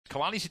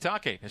Kalani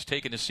Sitake has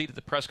taken his seat at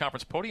the press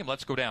conference podium.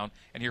 Let's go down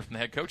and hear from the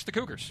head coach, the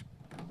Cougars.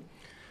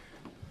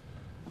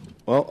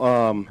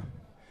 Well,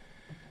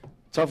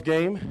 tough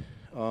game.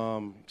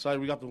 Excited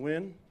we got the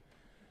win.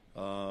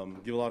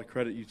 Give a lot of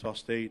credit to Utah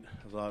State.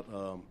 I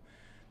thought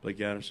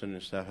Blake Anderson and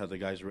his staff had the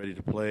guys ready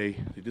to play.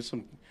 They did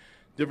some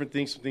different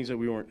things, some things that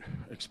we weren't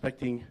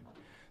expecting,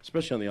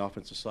 especially on the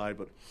offensive side.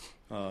 But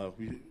I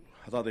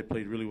thought they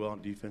played really well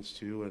on defense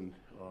too, and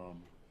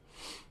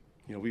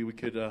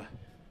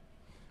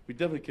we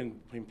definitely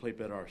can play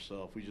better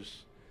ourselves. We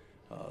just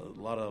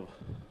a lot of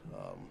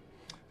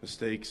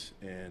mistakes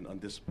and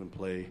undisciplined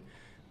play,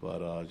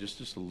 but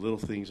just the little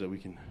things that we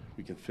can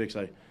fix.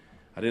 I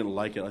didn't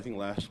like it. I think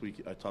last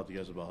week I talked to you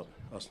guys about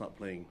us not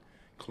playing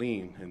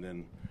clean, and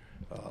then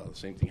the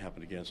same thing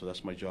happened again. So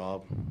that's my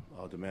job.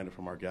 I'll demand it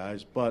from our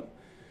guys. But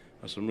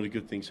some really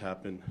good things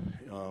happened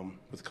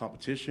with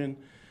competition.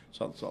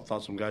 So I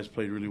thought some guys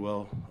played really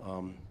well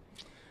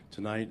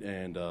tonight,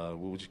 and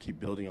we'll just keep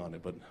building on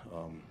it. But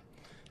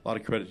a lot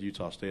of credit to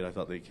Utah State. I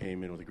thought they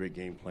came in with a great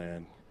game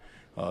plan.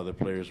 The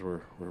players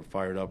were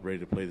fired up, ready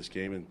to play this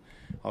game, and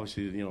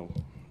obviously,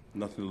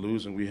 nothing to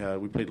lose. And we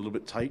played a little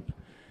bit tight.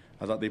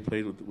 I thought they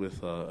played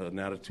with an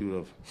attitude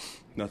of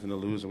nothing to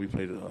lose, and we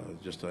played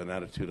just an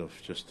attitude of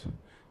just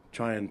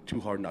trying too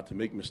hard not to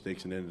make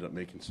mistakes, and ended up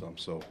making some.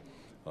 So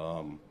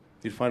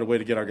need to find a way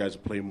to get our guys to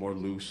play more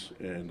loose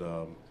and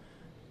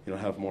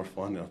have more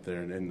fun out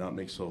there and not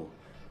make so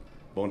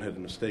boneheaded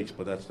mistakes.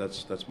 But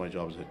that's my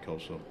job as head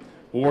coach. So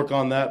we'll work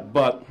on that.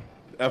 But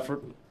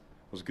effort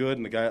was good,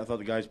 and I thought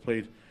the guys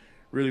played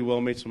really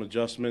well, made some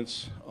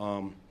adjustments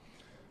on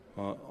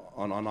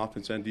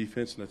offense and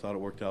defense, and I thought it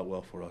worked out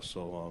well for us.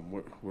 So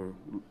we're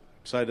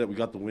excited that we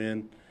got the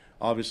win.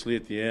 Obviously,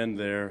 at the end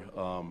there,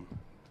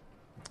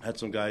 had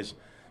some guys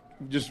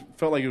just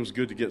felt like it was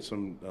good to get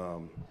some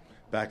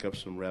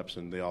backups, some reps,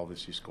 and they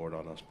obviously scored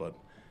on us. But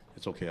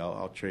it's okay.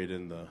 I'll trade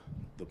in the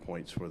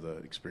points for the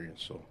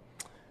experience. So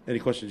any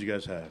questions you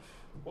guys have?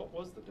 What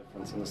was the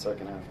difference in the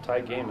second half?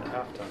 Tie game at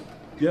halftime.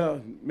 Yeah,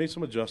 made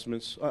some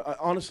adjustments. I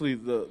honestly,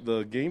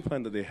 the game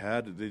plan that they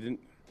had, I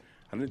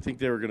didn't think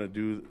they were going to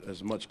do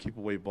as much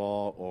keep-away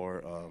ball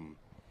or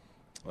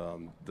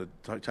the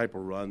type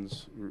of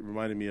runs.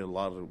 Reminded me a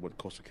lot of what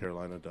Coastal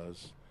Carolina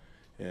does,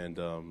 and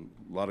a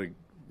lot of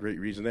great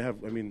reason. They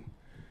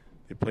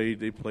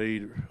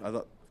played. I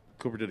thought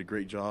Cooper did a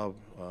great job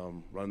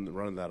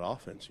running that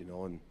offense,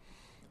 and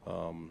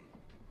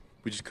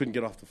we just couldn't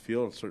get off the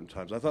field at certain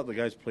times. I thought the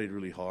guys played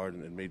really hard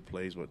and made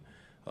plays,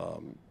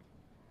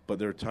 but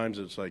there are times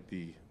it's like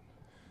the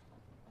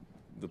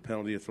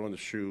penalty of throwing the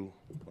shoe.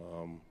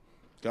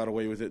 Got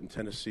away with it in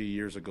Tennessee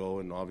years ago,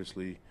 and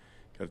obviously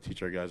got to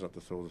teach our guys not to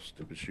throw the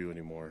stupid shoe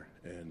anymore,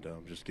 and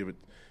just try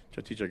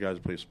to teach our guys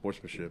to play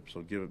sportsmanship.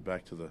 So give it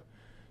back to the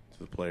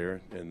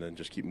player, and then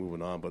just keep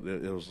moving on. But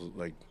it was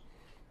like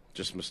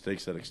just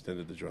mistakes that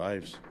extended the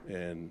drives,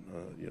 and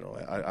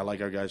I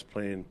like our guys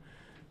playing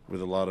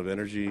with a lot of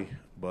energy,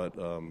 but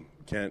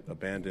can't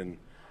abandon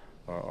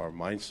our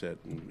mindset,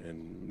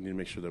 and need to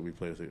make sure that we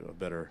play with a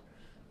better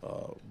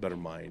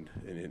mind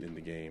in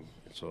the game.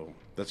 So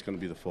that's going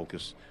to be the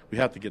focus. We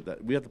have to get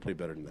that. We have to play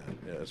better than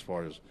that as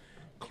far as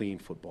clean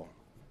football.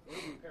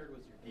 What compared was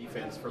your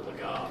defense for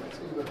Legault?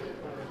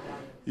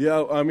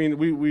 Yeah,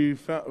 we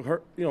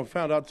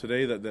found out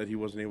today that he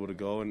wasn't able to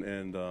go,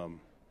 and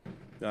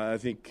I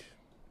think,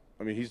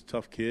 he's a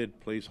tough kid,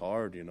 plays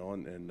hard, and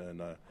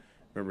I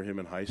remember him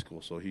in high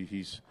school. So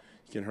he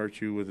can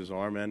hurt you with his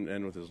arm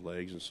and with his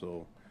legs, and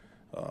so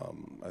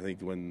I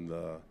think I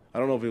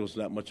don't know if it was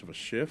that much of a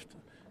shift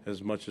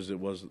as much as it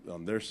was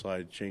on their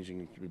side,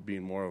 changing,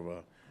 being more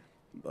of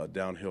a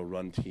downhill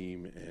run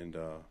team, and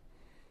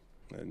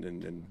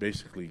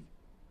basically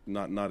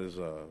not as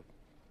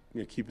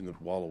keeping the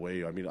ball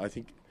away. I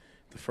think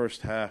the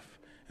first half,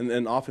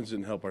 and offense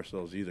didn't help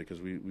ourselves either,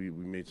 because we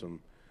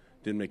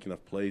didn't make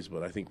enough plays.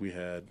 But I think we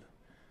had,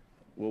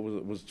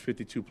 was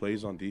 52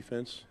 plays on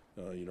defense,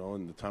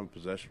 and the time of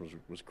possession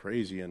was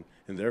crazy and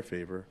in their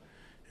favor.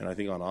 And I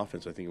think on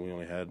offense, we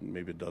only had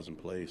maybe a dozen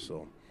plays.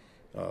 So,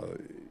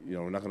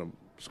 we're not going to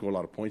score a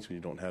lot of points when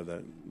you don't have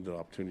the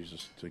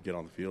opportunities to get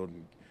on the field.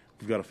 And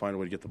we've got to find a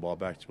way to get the ball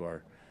back to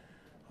our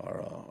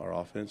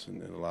offense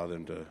and allow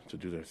them to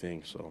do their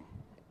thing. So,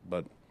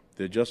 but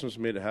the adjustments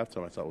made at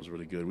halftime I thought was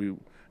really good. We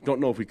don't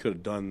know if we could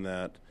have done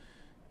that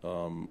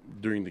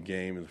during the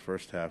game in the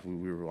first half.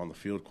 We were on the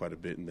field quite a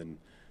bit, and then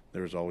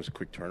there was always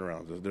quick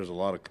turnarounds. There's a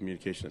lot of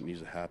communication that needs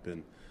to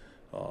happen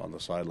on the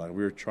sideline.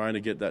 We were trying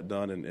to get that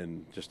done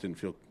and just didn't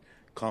feel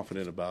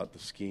confident about the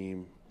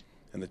scheme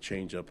and the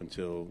change-up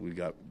until we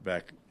got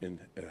back in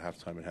at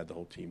halftime and had the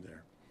whole team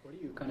there. What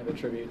do you kind of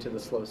attribute to the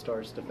slow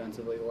starts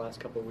defensively the last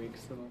couple of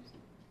weeks the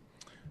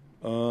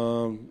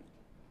most?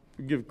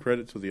 We give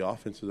credit to the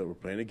offenses that we're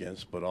playing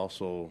against, but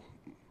also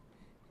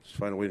just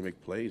find a way to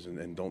make plays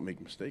and don't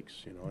make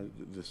mistakes.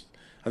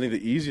 I think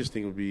the easiest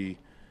thing would be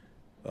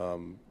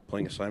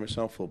playing assignment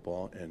sound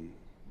football and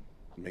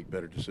make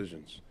better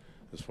decisions.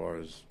 As far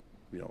as,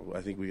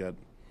 I think we got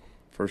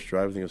first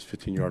drive, I think it was a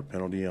 15-yard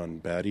penalty on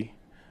Batty,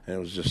 and it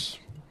was just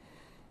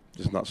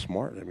just not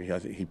smart. I mean, I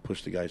think he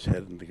pushed the guy's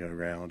head into the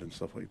ground and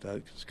stuff like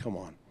that. Because come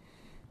on,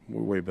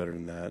 we're way better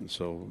than that. And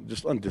so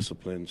just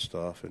undisciplined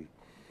stuff, and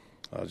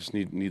just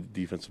need the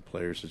defensive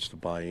players just to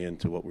buy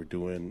into what we're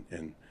doing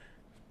and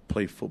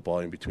play football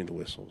in between the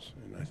whistles.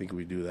 And I think if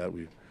we do that,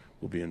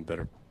 we'll be in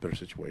better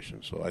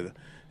situations. So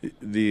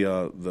the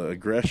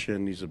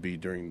aggression needs to be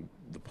during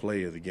the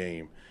play of the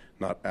game,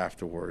 not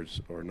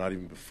afterwards or not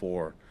even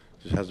before.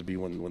 It just has to be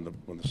when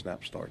the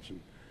snap starts,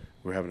 and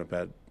we're having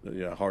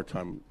a hard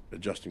time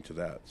adjusting to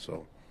that.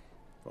 So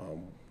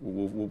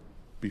we'll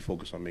be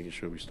focused on making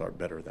sure we start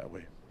better that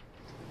way.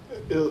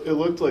 It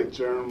looked like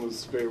Jaron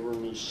was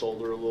favoring his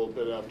shoulder a little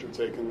bit after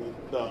taking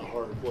that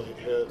hard late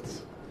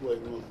hits late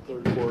in the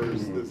third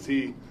quarters. Mm-hmm. Is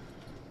he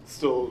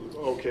still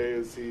okay?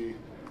 Is he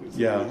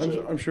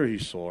I'm sure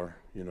he's sore,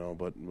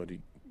 but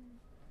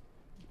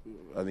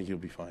I think he'll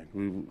be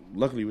fine.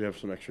 Luckily we have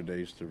some extra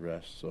days to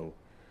rest, so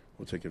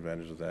we'll take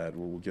advantage of that.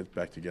 We'll get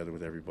back together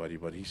with everybody,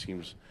 but he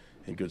seems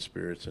in good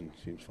spirits and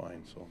seems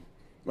fine. So,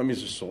 I mean,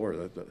 he's just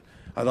sore.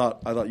 I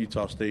thought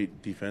Utah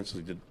State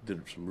defensively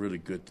did some really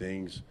good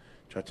things,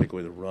 tried to take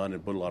away the run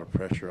and put a lot of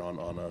pressure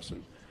on us,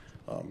 and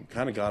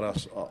kind of got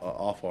us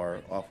off our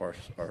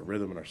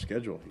rhythm and our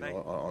schedule.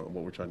 On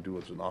what we're trying to do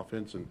as an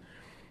offense, and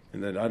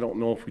then I don't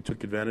know if we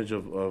took advantage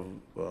of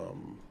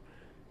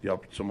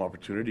some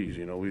opportunities.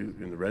 We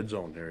in the red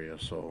zone area,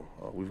 so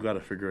we've got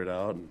to figure it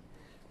out. And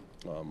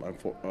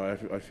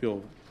I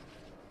feel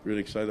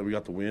really excited that we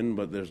got the win,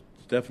 but there's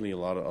definitely a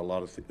lot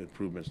of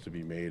improvements to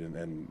be made, and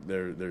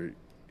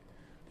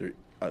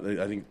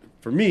I think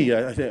for me,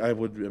 I think I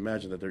would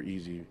imagine that they're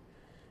easy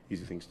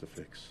things to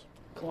fix.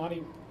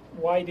 Kalani,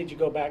 why did you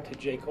go back to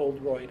Jake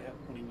Oldroyd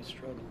when he was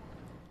struggling?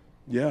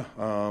 Yeah,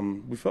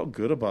 we felt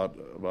good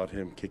about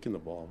him kicking the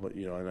ball, but I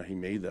know he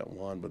made that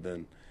one, but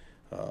then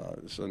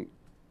some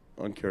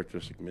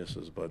uncharacteristic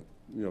misses. But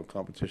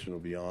competition will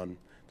be on.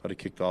 Thought he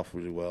kicked off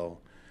really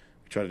well.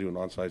 We tried to do an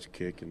onside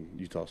kick, and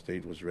Utah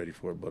State was ready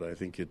for it, but I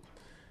think it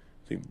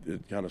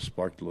kind of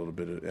sparked a little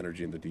bit of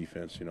energy in the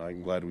defense.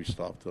 I'm glad we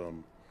stopped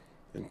and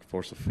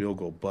forced a field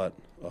goal, but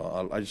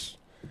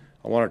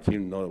I want our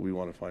team to know that we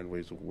want to find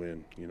ways to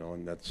win,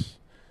 and that's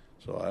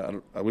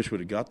so I wish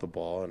we'd have got the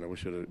ball, and I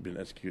wish it had been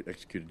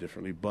executed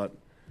differently, but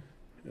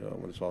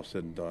when it's all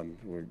said and done,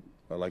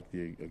 I like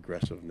the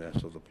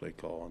aggressiveness of the play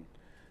call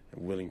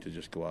and willing to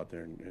just go out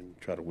there and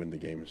try to win the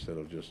game instead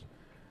of just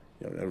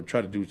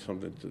try to do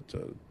something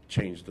to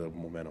change the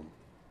momentum.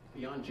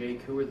 Beyond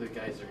Jake, who are the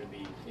guys that are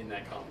going to be in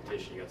that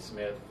competition? You got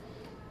Smith,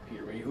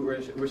 Peterman. Who are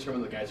some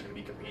of the guys that are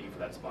going to be competing for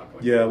that spot?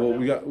 Yeah, well,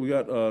 we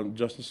got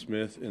Justin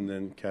Smith, and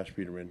then Cash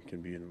Peterman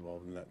can be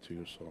involved in that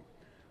too. So,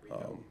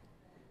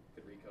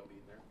 could Rico be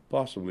in there?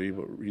 Possibly,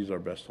 but he's our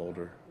best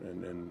holder,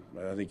 and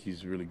I think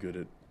he's really good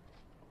at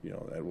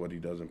at what he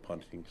does in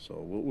punting. So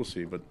we'll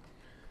see, but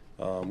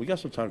we got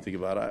some time to think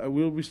about it.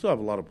 We still have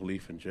a lot of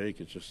belief in Jake.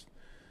 It's just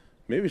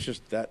maybe it's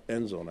just that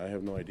end zone. I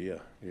have no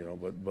idea,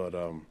 but.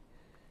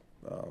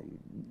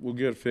 We'll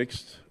get it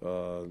fixed.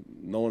 No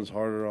one's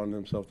harder on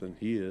himself than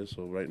he is.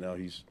 So right now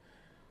he's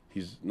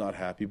not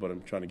happy, but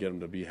I'm trying to get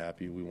him to be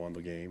happy. We won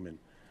the game,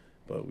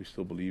 but we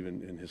still believe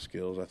in his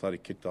skills. I thought he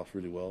kicked off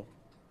really well,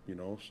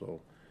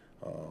 So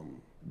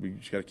we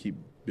just got to keep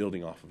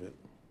building off of it.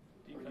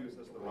 How would you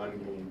assess the run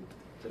game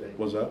today?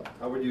 What's that?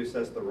 How would you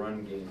assess the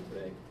run game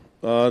today?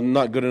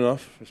 Not good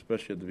enough,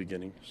 especially at the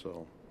beginning.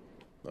 So.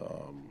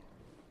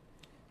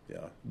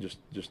 Yeah,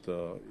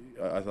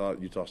 I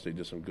thought Utah State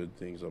did some good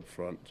things up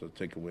front to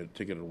take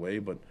it away,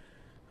 but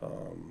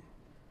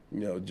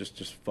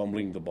just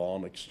fumbling the ball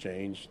in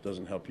exchange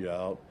doesn't help you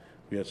out.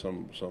 We had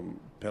some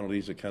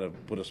penalties that kind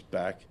of put us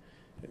back,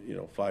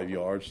 5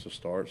 yards to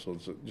start. So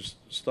it's just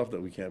stuff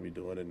that we can't be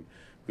doing, and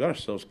we got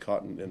ourselves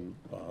caught in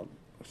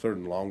a third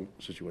and long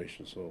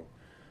situation. So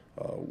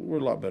we're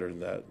a lot better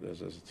than that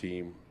as a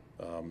team,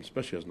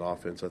 especially as an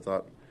offense. I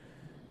thought.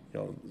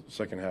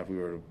 Second half we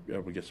were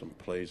able to get some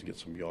plays and get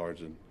some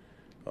yards,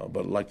 but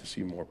I'd like to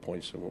see more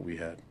points than what we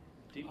had.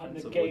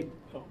 Defensively,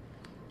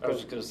 I was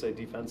just going to say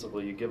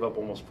defensively, you give up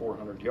almost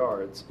 400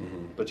 yards,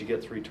 but you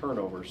get 3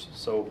 turnovers.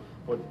 So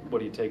what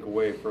do you take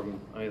away from?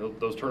 I mean,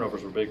 those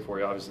turnovers were big for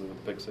you, obviously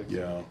with the pick six.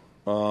 Yeah.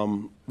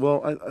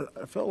 Well,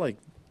 I felt like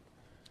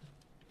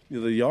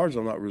the yards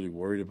I'm not really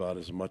worried about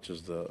as much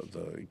as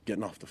the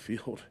getting off the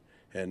field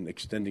and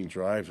extending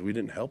drives. We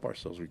didn't help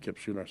ourselves. We kept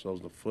shooting ourselves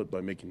in the foot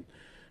by making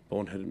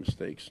boneheaded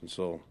mistakes, and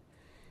so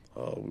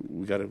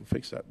we got to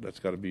fix that. That's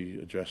got to be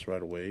addressed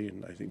right away,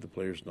 and I think the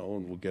players know,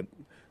 and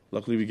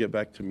luckily we get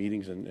back to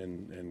meetings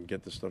and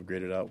get this stuff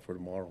graded out for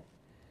tomorrow.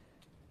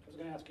 I was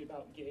going to ask you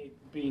about Gabe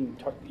being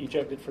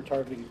ejected for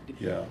targeting.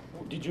 Yeah.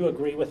 Did you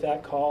agree with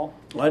that call?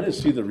 I didn't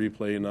see the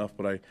replay enough,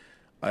 but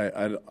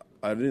I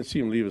didn't see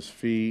him leave his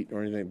feet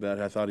or anything like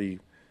that. I thought he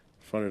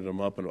fronted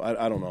him up, and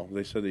I don't know.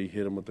 They said he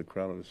hit him with the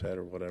crown of his head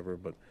or whatever,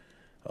 but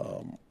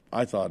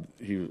I thought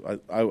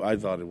I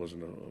thought it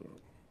wasn't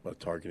a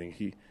targeting.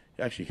 He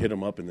actually hit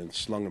him up and then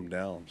slung him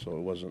down, so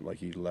it wasn't like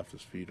he left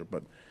his feet.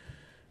 But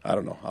I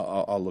don't know.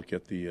 I'll look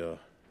at the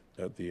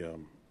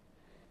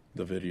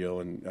video,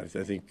 and I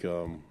think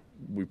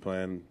we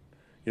plan.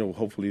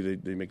 hopefully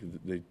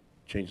they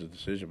change the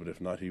decision. But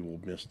if not, he will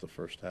miss the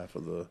first half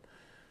of the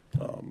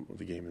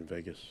game in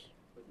Vegas.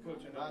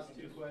 Coach,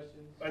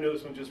 I know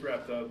this one just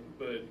wrapped up,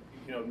 but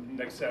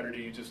next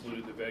Saturday you just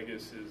alluded to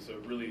Vegas is a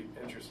really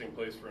interesting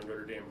place for a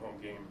Notre Dame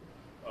home game.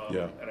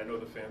 And I know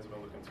the fans have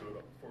been looking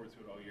forward to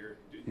it all year.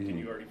 Can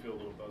you already feel a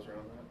little buzz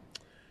around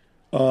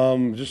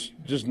that?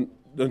 Just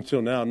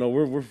until now, no.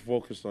 We're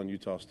focused on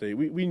Utah State.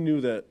 We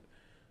knew that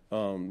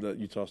that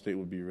Utah State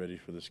would be ready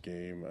for this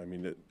game. I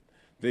mean,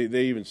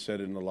 they even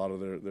said it in a lot of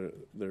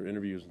their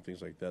interviews and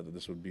things like that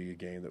this would be a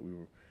game that we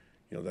were.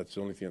 That's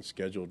the only thing that's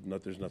scheduled.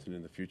 There's nothing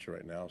in the future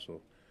right now, so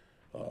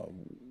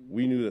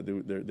we knew that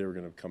they were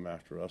going to come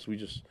after us.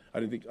 I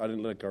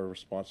didn't like our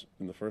response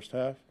in the first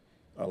half.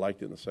 I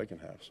liked it in the second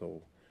half.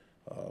 So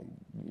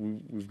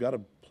we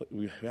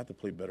have to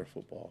play better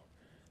football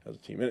as a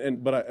team.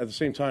 But at the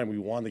same time, we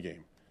won the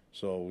game.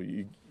 So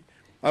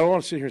I don't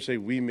want to sit here and say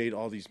we made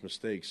all these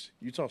mistakes.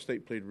 Utah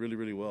State played really,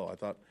 really well. I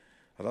thought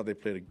they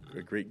played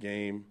a great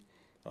game.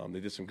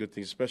 They did some good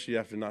things, especially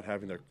after not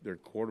having their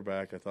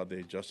quarterback. I thought they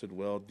adjusted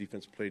well.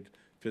 Defense played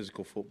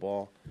physical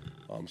football.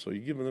 So you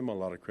give them a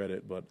lot of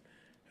credit. But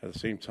at the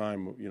same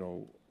time,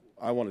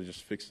 I want to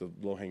just fix the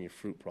low-hanging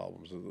fruit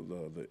problems,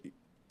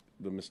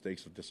 the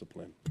mistakes of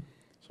discipline.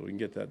 So we can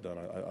get that done.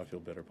 I feel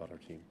better about our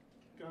team.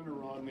 Gunnar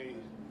Rodney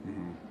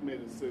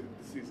made his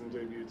season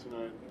debut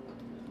tonight.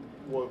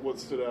 What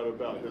stood out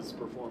about his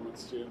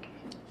performance to you?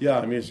 Yeah,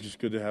 I mean, it's just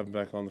good to have him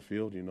back on the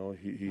field.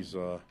 He's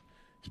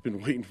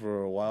been waiting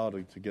for a while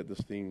to get this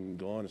thing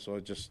going. So I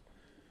just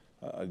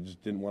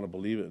didn't want to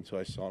believe it until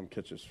I saw him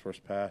catch his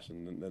first pass,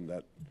 and then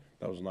that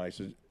was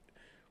nice.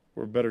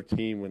 We're a better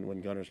team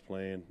when Gunnar's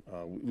playing.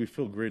 We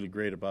feel really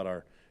great about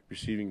our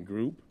receiving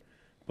group,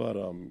 but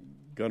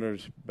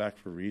Gunnar's back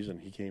for a reason.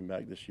 He came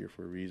back this year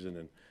for a reason,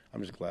 and I'm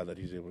just glad that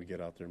he's able to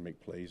get out there and make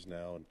plays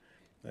now.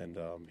 And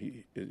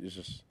it's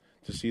just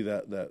to see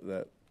that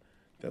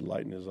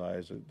light in his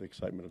eyes, the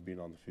excitement of being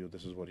on the field.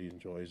 This is what he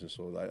enjoys, and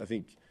so I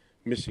think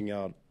missing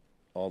out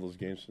all those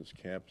games since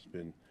camp has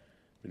been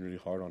really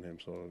hard on him.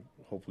 So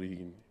hopefully he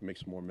can make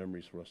some more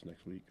memories for us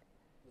next week.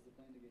 Was the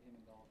plan to get him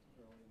involved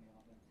early in the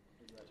offense,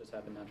 or did that just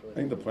happen naturally? I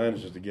think the plan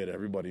is just to get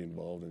everybody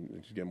involved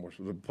and just get more.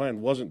 So the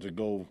plan wasn't to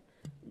go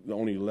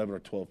only 11 or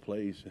 12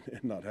 plays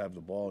and not have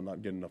the ball and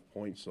not get enough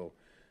points. So,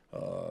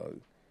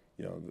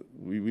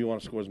 we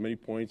want to score as many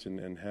points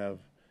and have.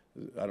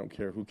 I don't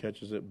care who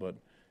catches it, but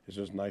it's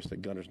just nice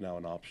that Gunner's now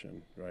an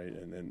option, right?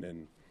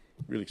 And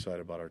really excited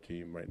about our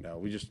team right now.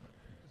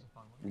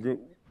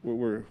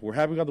 We're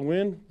happy we got the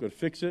win. Go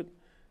fix it,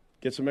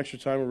 get some extra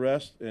time of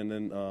rest, and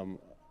then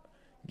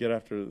get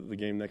after the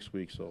game next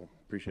week. So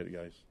appreciate it,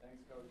 guys.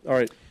 Thanks, Coach. All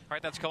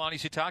right, that's Kalani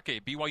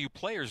Sitake. BYU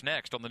players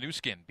next on the new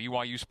skin,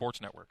 BYU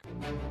Sports Network.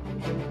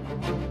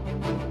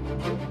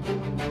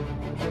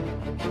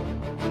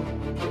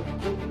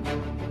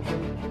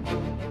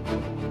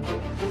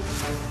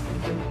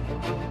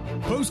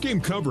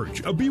 Postgame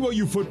coverage of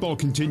BYU football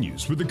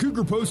continues with the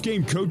Cougar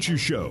Postgame Coaches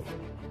Show.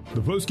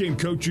 The Postgame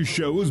Coaches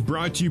Show is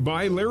brought to you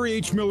by Larry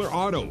H. Miller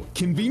Auto,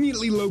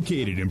 conveniently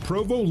located in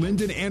Provo,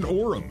 Linden, and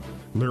Orem.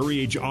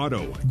 Larry H.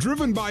 Auto,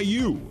 driven by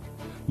you.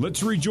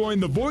 Let's rejoin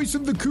the voice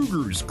of the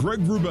Cougars, Greg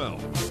Wrubell.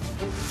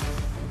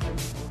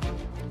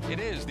 It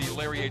is the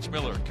Larry H.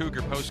 Miller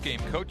Cougar Postgame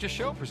Coaches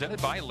Show,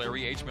 presented by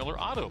Larry H. Miller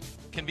Auto,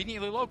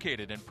 conveniently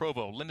located in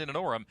Provo, Linden, and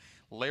Orem.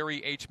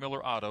 Larry H.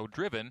 Miller Auto,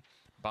 driven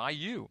by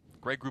you.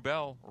 Greg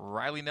Wrubell,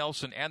 Riley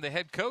Nelson, and the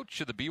head coach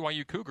of the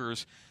BYU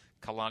Cougars,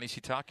 Kalani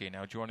Sitake,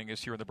 now joining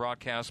us here in the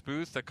broadcast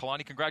booth.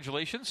 Kalani,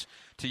 congratulations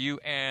to you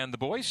and the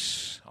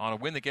boys on a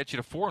win that gets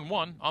you to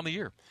 4-1 on the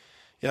year.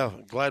 Yeah,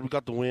 glad we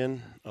got the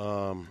win.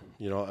 I'm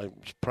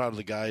proud of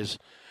the guys,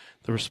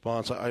 the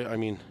response. I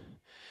mean,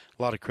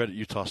 a lot of credit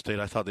Utah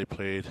State. I thought they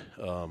played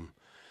the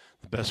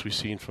best we've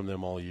seen from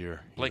them all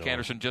year. Blake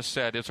Anderson just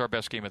said it's our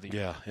best game of the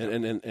year. Yeah,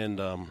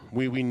 and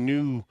we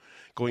knew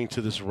going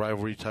to this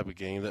rivalry type of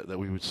game that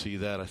we would see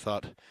that. I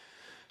thought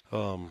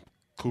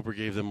Cooper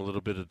gave them a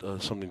little bit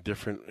of something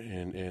different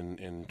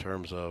in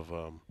terms of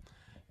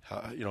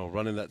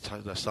running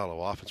that style of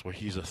offense where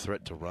he's a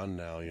threat to run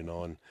now.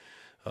 And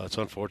it's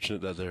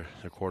unfortunate that their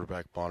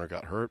quarterback Bonner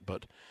got hurt,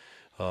 but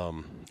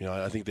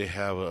I think they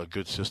have a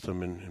good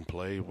system in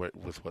play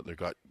with what they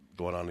got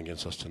going on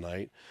against us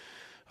tonight.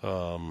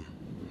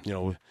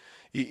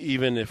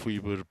 Even if we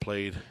would have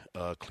played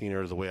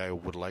cleaner the way I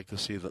would like to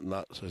see, that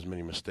not as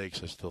many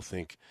mistakes, I still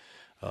think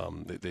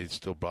they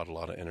still brought a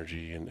lot of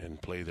energy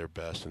and played their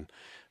best. And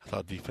I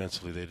thought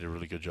defensively they did a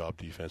really good job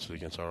defensively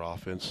against our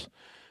offense.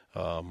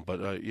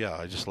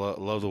 I just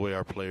love the way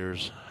our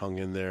players hung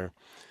in there.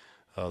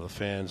 The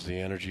fans, the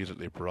energy that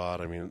they brought.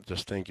 I mean,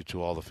 just thank you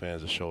to all the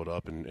fans that showed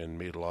up and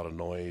made a lot of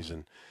noise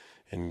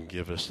and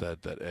give us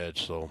that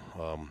edge. So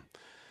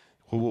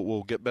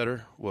we'll get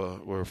better.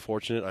 We're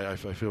fortunate. I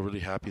feel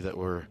really happy that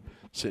we're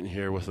sitting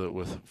here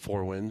with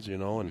 4 wins,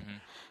 and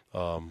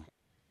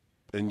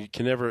you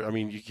can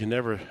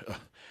never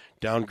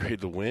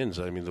downgrade the wins.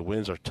 I mean, the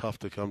wins are tough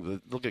to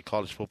come. Look at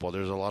college football.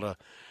 There's a lot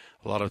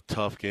a lot of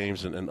tough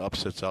games and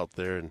upsets out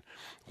there. And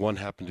one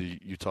happened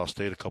to Utah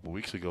State a couple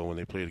weeks ago when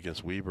they played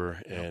against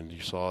Weber, and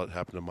you saw it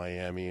happen to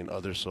Miami and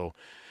others. So,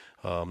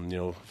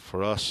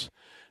 for us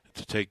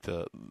to take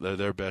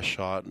their best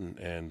shot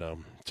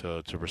and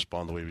to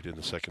respond the way we did in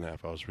the second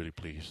half, I was really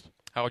pleased.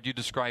 How would you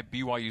describe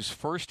BYU's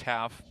first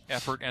half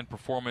effort and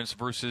performance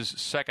versus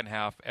second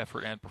half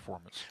effort and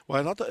performance?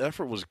 Well, I thought the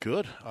effort was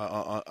good.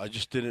 I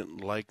just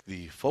didn't like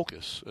the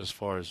focus as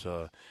far as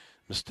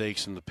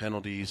mistakes and the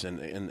penalties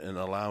and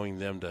allowing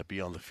them to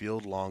be on the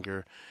field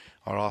longer.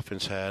 Our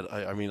offense had,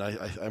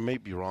 I may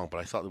be wrong, but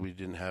I thought that we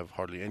didn't have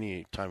hardly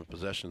any time of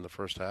possession in the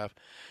first half.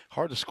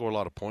 Hard to score a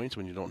lot of points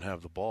when you don't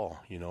have the ball,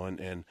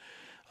 and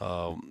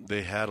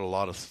they had a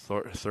lot of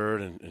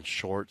third and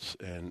shorts,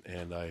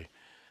 and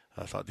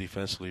I thought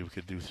defensively we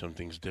could do some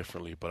things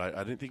differently, but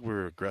I didn't think we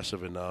were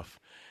aggressive enough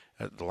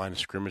at the line of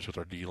scrimmage with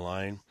our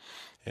D-line.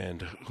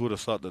 And who would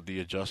have thought that the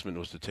adjustment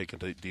was to take a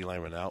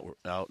D-lineman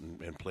out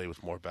and play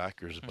with more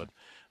backers, but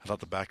I thought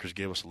the backers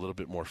gave us a little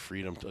bit more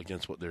freedom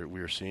against what we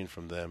were seeing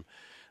from them.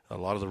 A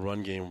lot of the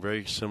run game,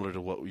 very similar to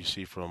what we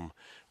see from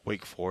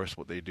Wake Forest,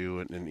 what they do,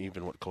 and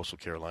even what Coastal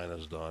Carolina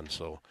has done.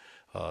 So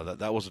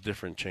that was a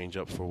different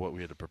change-up for what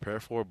we had to prepare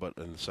for, but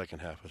in the second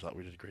half I thought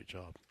we did a great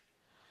job.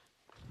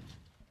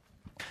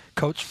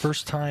 Coach,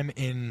 first time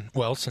since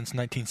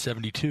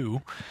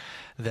 1972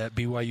 that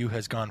BYU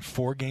has gone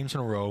 4 games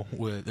in a row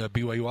with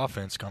BYU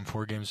offense gone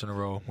 4 games in a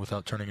row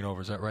without turning it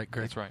over. Is that right,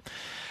 Greg? That's right.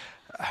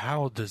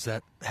 How does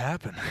that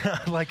happen?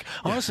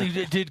 Honestly,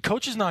 did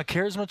coaches not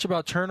care as much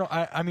about turnover?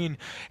 I mean,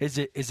 is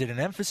it an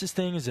emphasis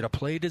thing? Is it a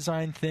play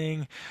design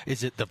thing?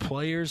 Is it the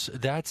players?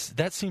 That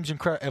seems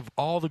incredible. Of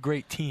all the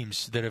great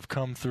teams that have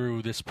come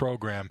through this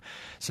program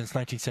since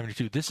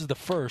 1972, this is the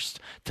first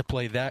to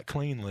play that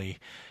cleanly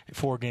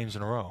 4 games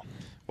in a row.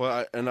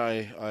 Well,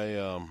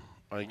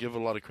 I give a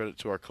lot of credit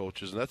to our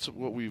coaches, and that's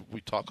what we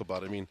talk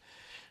about. I mean,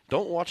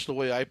 don't watch the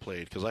way I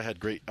played because I had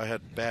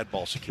bad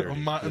ball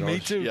security. Me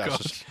too,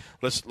 Coach.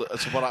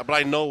 But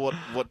I know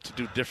what to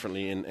do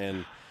differently,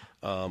 and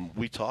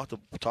we talk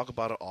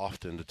about it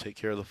often to take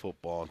care of the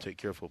football and take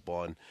care of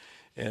football,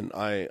 and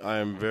I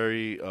am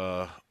very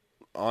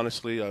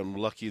honestly I'm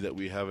lucky that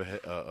we have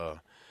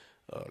a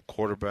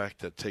quarterback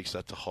that takes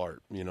that to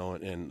heart,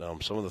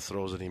 and some of the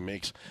throws that he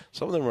makes,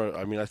 some of them are.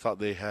 I mean, I thought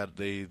they had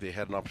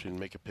an opportunity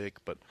to make a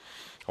pick, but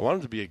I want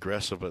him to be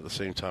aggressive, but at the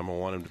same time, I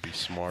want him to be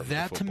smart.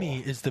 That to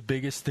me is the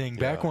biggest thing.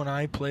 Back when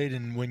I played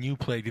and when you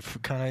played,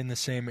 kind of in the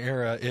same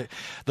era,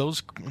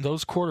 those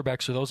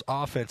quarterbacks or those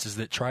offenses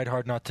that tried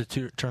hard not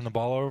to turn the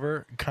ball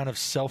over kind of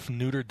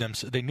self-neutered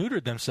themselves. They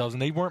neutered themselves,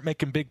 and they weren't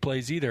making big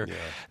plays either.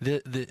 Yeah.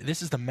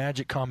 This is the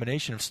magic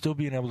combination of still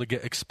being able to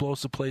get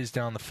explosive plays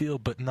down the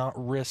field, but not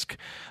risk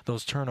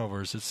those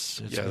turnovers. It's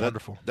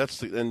wonderful.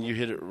 And you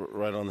hit it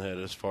right on the head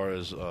as far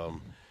as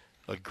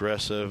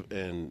aggressive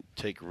and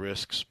take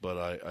risks,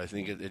 but I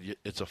think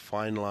it's a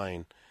fine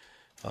line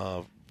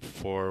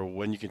for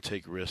when you can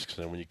take risks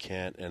and when you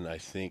can't, and I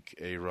think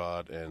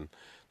A-Rod and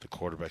the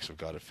quarterbacks have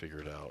got it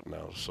figured out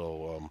now.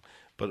 So,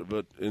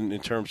 but in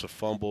terms of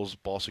fumbles,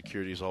 ball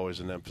security is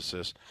always an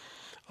emphasis.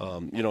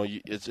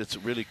 It's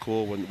really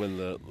cool when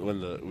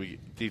the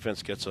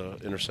defense gets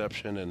an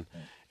interception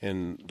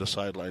and the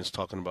sidelines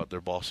talking about their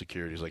ball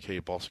security. It's like, hey,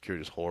 ball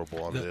security is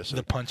horrible on this.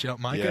 The punch out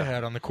Micah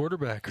had on the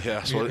quarterback.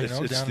 Yeah, so it's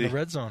down in the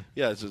red zone.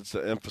 Yeah, it's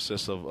the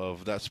emphasis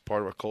of that's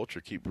part of our culture.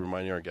 Keep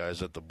reminding our guys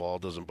that the ball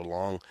doesn't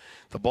belong.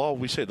 The ball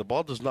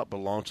does not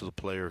belong to the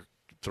player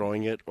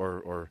throwing it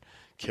or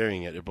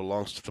carrying it. It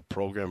belongs to the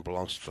program, it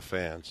belongs to the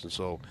fans. And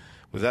so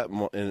with that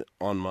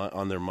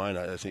on their mind,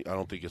 I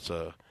don't think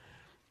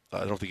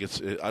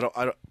it's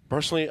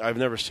personally, I've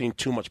never seen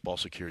too much ball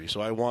security. So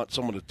I want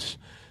someone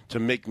to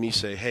make me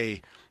say,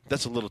 hey,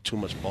 that's a little too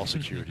much ball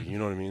security. You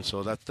know what I mean?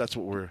 So that's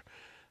what we're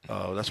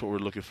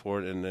looking for,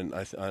 and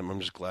I'm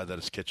just glad that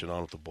it's catching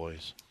on with the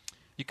boys.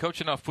 You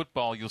coach enough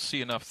football, you'll see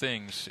enough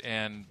things,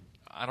 and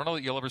I don't know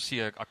that you'll ever see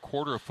a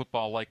quarter of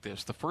football like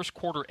this. The first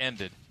quarter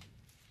ended.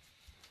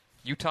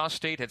 Utah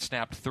State had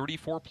snapped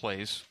 34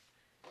 plays.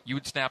 You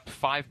had snapped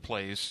 5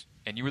 plays,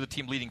 and you were the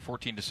team leading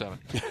 14-7.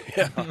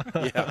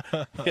 Yeah,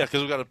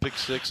 because we got a pick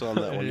 6 on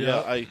that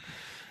one.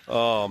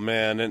 Oh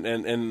man,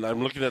 and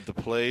I'm looking at the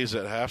plays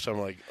at halftime.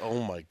 I'm like,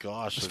 oh my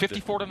gosh, it's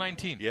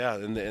 54-19. Yeah,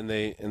 and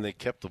they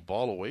kept the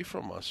ball away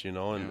from us,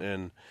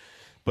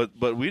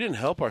 but we didn't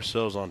help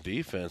ourselves on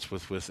defense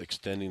with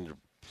extending the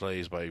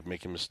plays by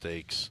making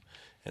mistakes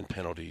and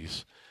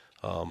penalties.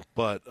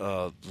 But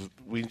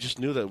we just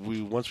knew that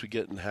once we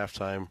get in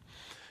halftime,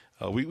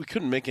 we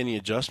couldn't make any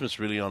adjustments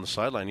really on the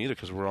sideline either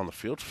because we were on the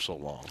field for so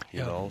long,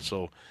 you know.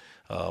 So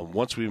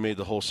once we made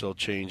the wholesale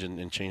change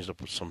and changed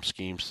up some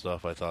scheme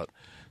stuff, I thought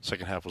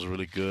second half was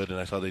really good, and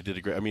I thought they did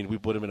a great. I mean, we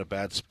put him in a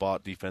bad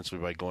spot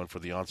defensively by going for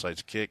the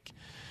onside kick.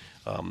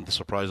 The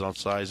surprise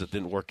onside that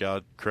didn't work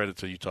out. Credit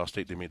to Utah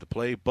State, they made the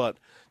play, but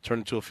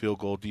turned into a field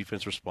goal.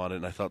 Defense responded,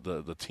 and I thought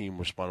the team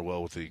responded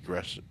well with the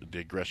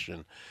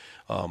aggression.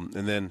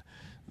 And then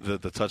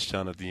the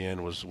touchdown at the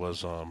end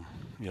was on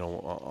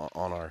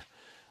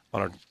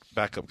on our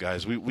backup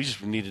guys. We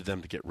just needed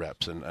them to get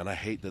reps, and I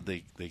hate that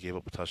they gave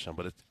up a touchdown,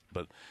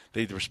 but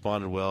they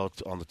responded well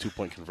on the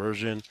 2-point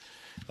conversion.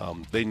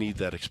 They need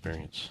that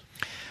experience.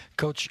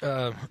 Coach,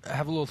 have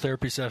a little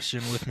therapy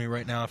session with me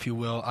right now, if you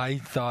will. I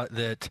thought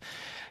that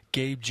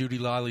Gabe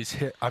Jeudy-Lilly's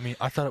hit,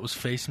 I thought it was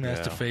face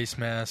mask to face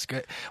mask.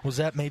 Was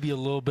that maybe a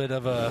little bit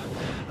of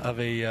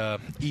a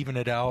even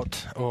it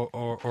out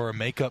or a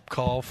makeup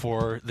call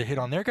for the hit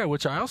on their guy,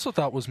 which I also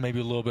thought was maybe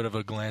a little bit of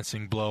a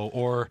glancing blow,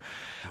 or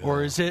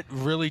is it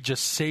really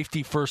just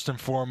safety first and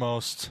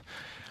foremost?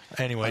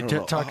 Anyway,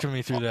 talk to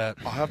me through that.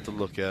 I'll have to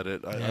look at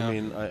it. I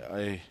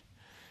mean,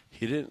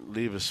 he didn't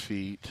leave his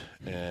feet,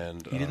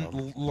 and he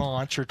didn't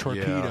launch or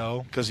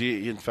torpedo because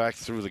he in fact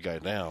threw the guy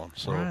down.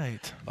 So, right.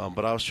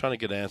 But I was trying to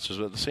get answers,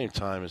 but at the same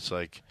time, it's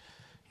like,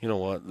 you know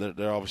what?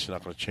 They're obviously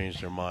not going to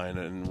change their mind,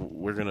 and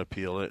we're going to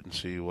appeal it and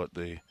see what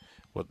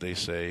they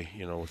say.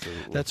 You know,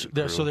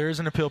 so there is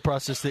an appeal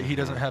process that he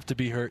doesn't have to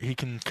be hurt. He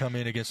can come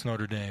in against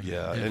Notre Dame.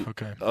 Yeah.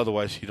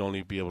 Otherwise, he'd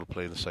only be able to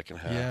play in the second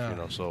half. Yeah. You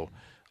know, so,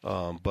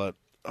 but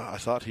I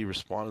thought he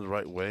responded the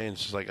right way, and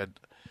it's just like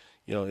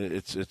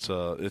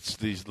it's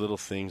these little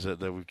things that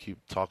we keep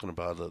talking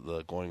about,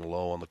 the going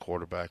low on the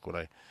quarterback. When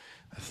I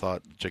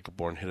thought Jacob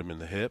Bourne hit him in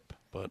the hip,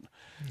 but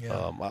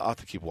I'll have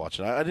to keep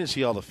watching. I didn't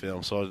see all the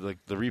film, so like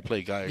the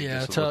replay guy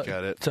gets to look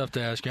at it. Tough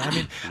to ask you. I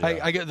mean,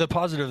 I get the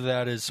positive of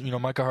that is,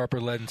 Micah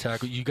Harper led in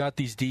tackle. You got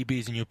these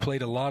DBs, and you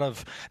played a lot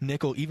of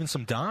nickel, even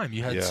some dime.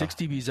 You had 6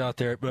 DBs out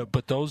there,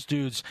 but those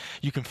dudes,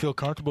 you can feel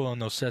comfortable on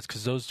those sets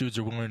because those dudes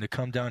are willing to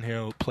come down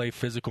here, play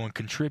physical, and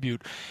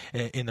contribute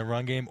in the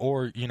run game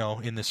or,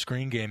 in the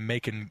screen game,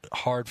 making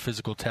hard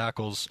physical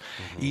tackles,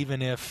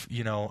 even if,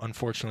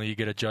 unfortunately you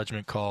get a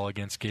judgment call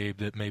against Gabe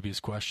that maybe is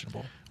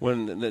questionable.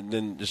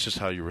 Then it's just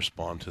how you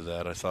respond to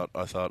that. I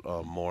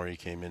thought Maury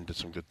came in, did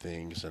some good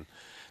things, and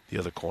the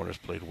other corners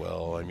played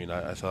well. I mean,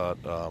 I thought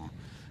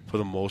for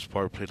the most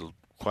part played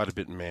quite a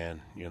bit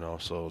man.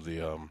 So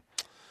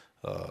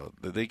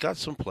they got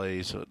some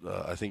plays.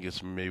 I think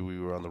it's maybe we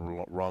were on the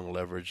wrong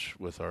leverage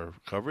with our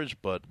coverage,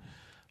 but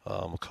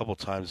a couple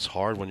times it's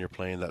hard when you're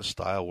playing that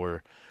style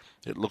where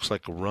it looks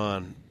like a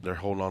run. They're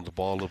holding on to the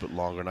ball a little bit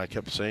longer, and I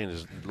kept saying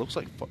it looks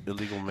like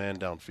illegal man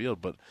downfield,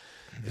 but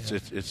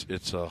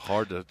it's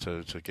hard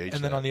to gauge.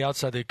 And then on the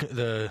outside,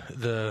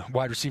 the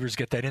wide receivers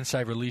get that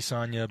inside release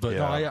on you. But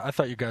no, I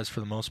thought you guys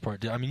for the most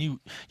part did. I mean,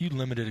 you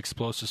limited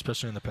explosives,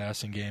 especially in the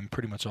passing game,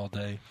 pretty much all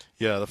day.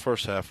 Yeah, the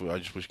first half I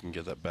just wish we can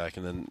get that back,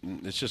 and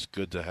then it's just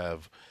good to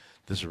have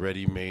this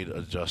ready-made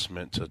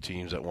adjustment to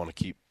teams that want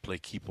to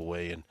keep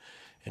away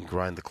and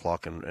grind the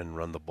clock and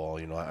run the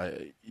ball.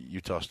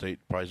 Utah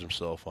State prides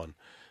himself on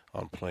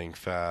playing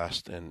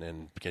fast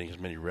and getting as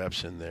many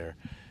reps in there,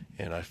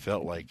 and I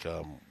felt like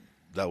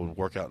that would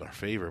work out in our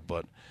favor,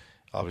 but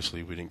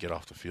obviously we didn't get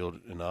off the field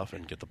enough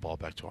and get the ball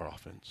back to our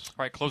offense.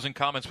 All right, closing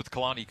comments with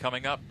Kalani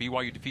coming up.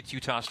 BYU defeats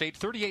Utah State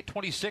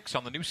 38-26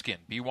 on the new skin,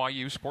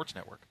 BYU Sports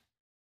Network.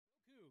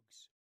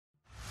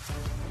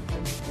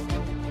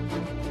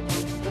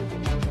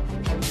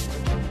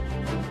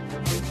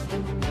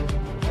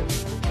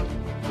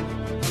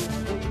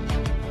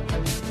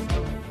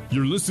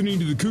 You're listening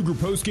to the Cougar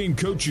Postgame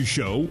Coaches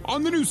Show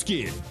on the new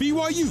skin,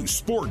 BYU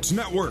Sports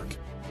Network.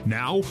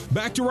 Now,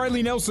 back to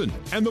Riley Nelson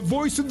and the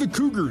voice of the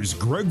Cougars,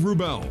 Greg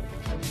Wrubell.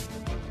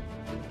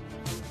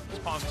 Let's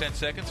pause 10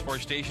 seconds for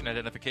station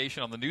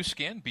identification on the new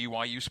skin,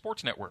 BYU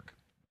Sports Network.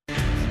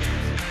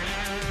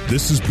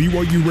 This is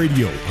BYU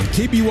Radio on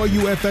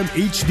KBYU FM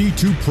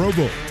HD2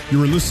 Provo.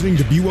 You're listening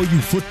to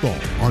BYU football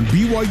on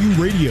BYU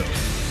Radio.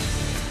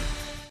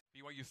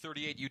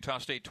 38, Utah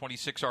State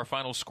 26, our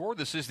final score.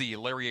 This is the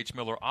Larry H.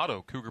 Miller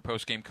Auto Cougar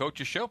Postgame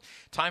Coaches Show.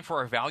 Time for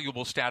our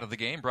valuable stat of the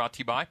game, brought to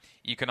you by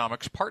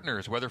Economics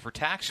Partners. Whether for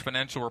tax,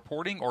 financial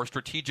reporting, or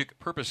strategic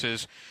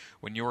purposes,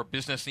 when your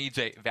business needs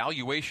a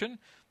valuation,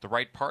 the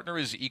right partner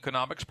is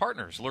Economics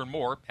Partners. Learn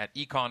more at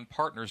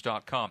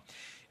econpartners.com.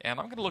 And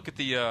I'm going to look at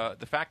the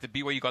fact that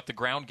BYU got the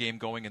ground game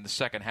going in the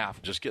second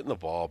half. Just getting the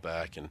ball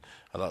back, and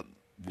I thought,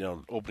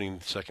 opening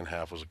the second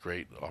half was a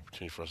great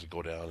opportunity for us to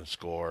go down and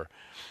score.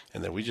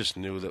 And then we just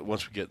knew that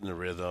once we get in the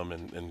rhythm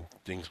and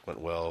things went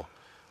well,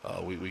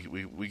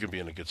 we could be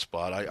in a good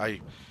spot.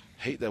 I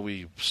hate that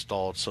we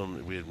stalled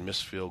some. We had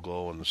missed field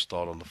goal and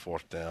stalled on the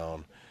fourth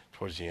down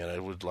towards the end. I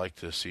would like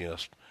to see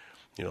us,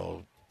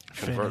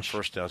 convert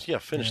first downs.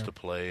 Finish the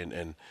play.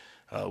 And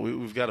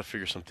we've got to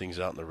figure some things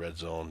out in the red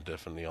zone,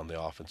 definitely on the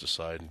offensive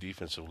side. And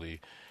defensively,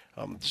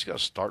 just got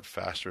to start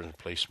faster and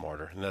play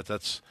smarter. And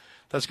that's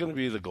going to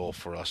be the goal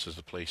for us, is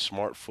to play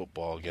smart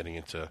football getting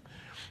into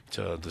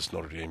this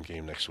Notre Dame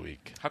game next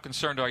week. How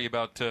concerned are you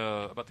about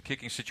the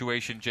kicking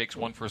situation? Jake's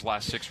won for his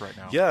last 6 right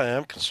now. Yeah, I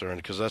am concerned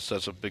because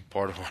that's a big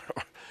part of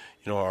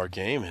our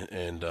game.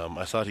 And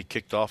I thought he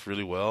kicked off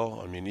really well.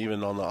 I mean,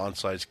 even on the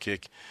onside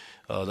kick,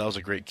 that was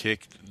a great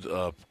kick.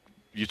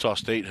 Utah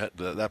State,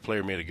 that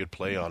player made a good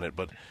play on it,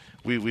 but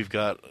we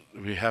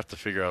have to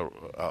figure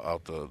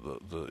out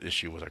the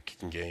issue with our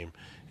kicking game,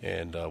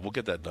 and we'll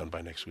get that done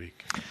by next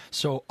week.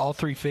 So all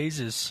three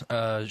phases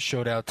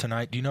showed out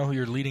tonight. Do you know who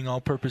your leading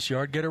all-purpose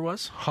yard getter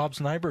was? Hobbs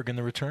Nyberg in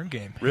the return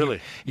game.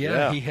 Really?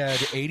 Yeah, he had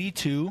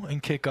 82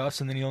 in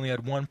kickoffs, and then he only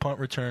had one punt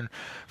return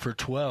for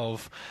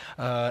 12.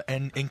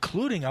 And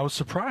including, I was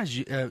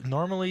surprised,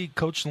 normally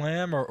Coach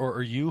Lamb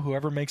or you,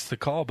 whoever makes the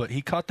call, but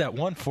he caught that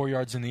one 4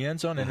 yards in the end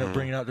zone and ended up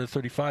bringing it out to the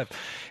 35.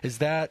 Is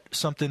that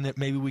something that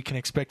maybe we can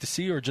expect to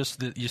see, or just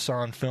that you saw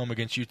on film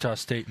against Utah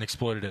State and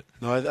exploited it?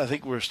 No, I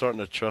think we're starting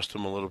to trust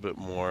him a little bit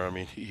more. I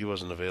mean, he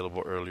wasn't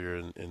available earlier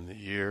in the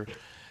year,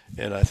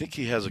 and I think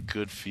he has a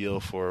good feel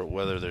for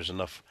whether there's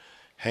enough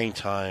hang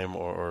time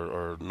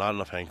or not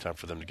enough hang time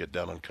for them to get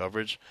down on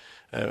coverage.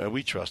 And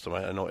we trust him.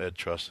 I know Ed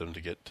trusts him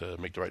to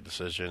make the right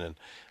decision, and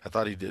I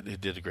thought he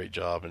did a great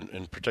job.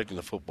 And protecting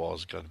the football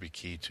is going to be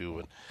key too.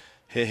 And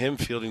him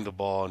fielding the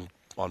ball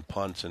on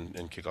punts and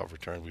kickoff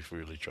return, we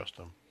really trust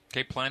him.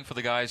 Okay, plan for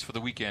the guys for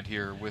the weekend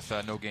here with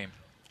no game.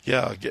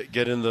 Yeah,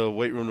 get in the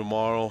weight room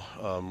tomorrow,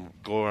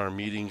 go to our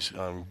meetings,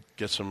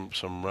 get some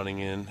running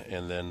in,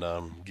 and then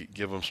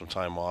give them some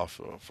time off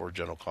for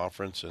general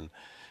conference and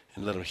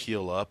let them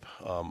heal up,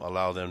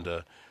 allow them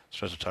to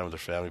spend some time with their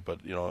family. But,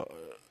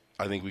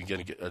 I think we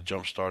can get a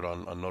jump start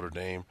on Notre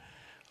Dame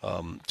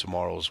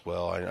tomorrow as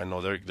well. I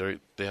know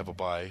they have a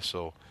bye,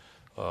 so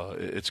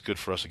it's good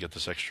for us to get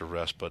this extra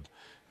rest. But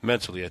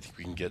mentally, I think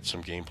we can get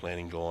some game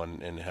planning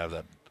going and have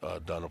that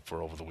done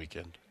for over the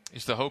weekend.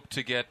 Is the hope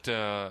to get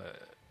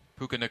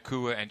Puka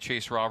Nacua and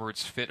Chase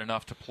Roberts fit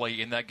enough to play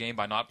in that game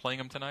by not playing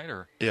them tonight?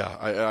 Or yeah,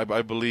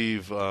 I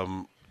believe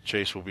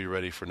Chase will be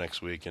ready for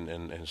next week,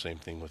 and same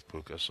thing with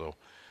Puka. So,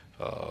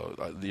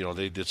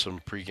 they did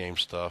some pregame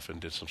stuff and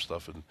did some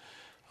stuff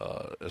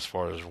as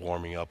far as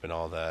warming up and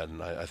all that.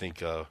 And I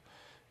think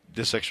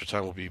this extra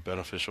time will be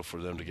beneficial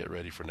for them to get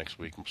ready for next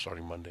week,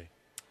 starting Monday.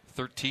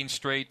 13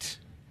 straight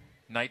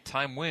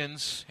nighttime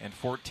wins and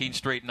 14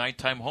 straight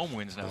nighttime home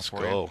wins now. Let's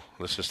for go. you.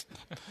 Let's just,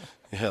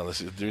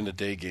 during the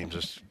day games,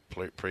 just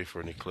pray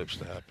for an eclipse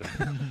to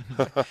happen.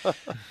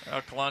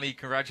 Kalani,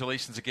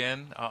 congratulations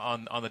again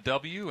on the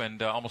W,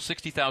 and almost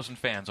 60,000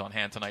 fans on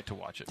hand tonight to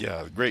watch it.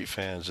 Yeah, great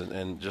fans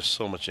and just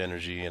so much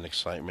energy and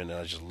excitement, and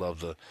I just love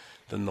the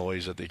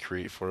noise that they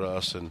create for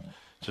us, and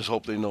just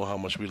hope they know how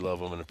much we love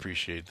them and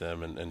appreciate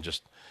them, and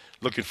just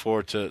looking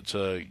forward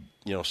to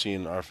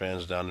seeing our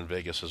fans down in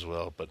Vegas as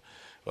well. But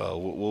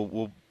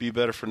we'll be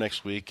better for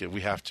next week.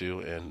 We have to,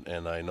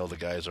 and I know the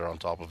guys are on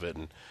top of it,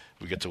 and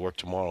we get to work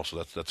tomorrow, so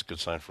that's a good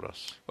sign for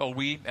us. Well,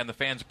 we and the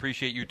fans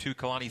appreciate you too,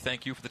 Kalani.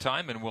 Thank you for the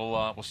time, and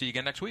we'll see you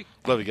again next week.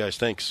 Love you guys.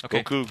 Thanks.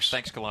 Okay. Go Cougs.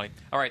 Thanks, Kalani.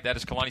 All right, that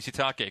is Kalani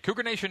Sitake.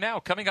 Cougar Nation now,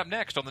 coming up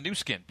next on the new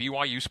skin,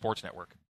 BYU Sports Network.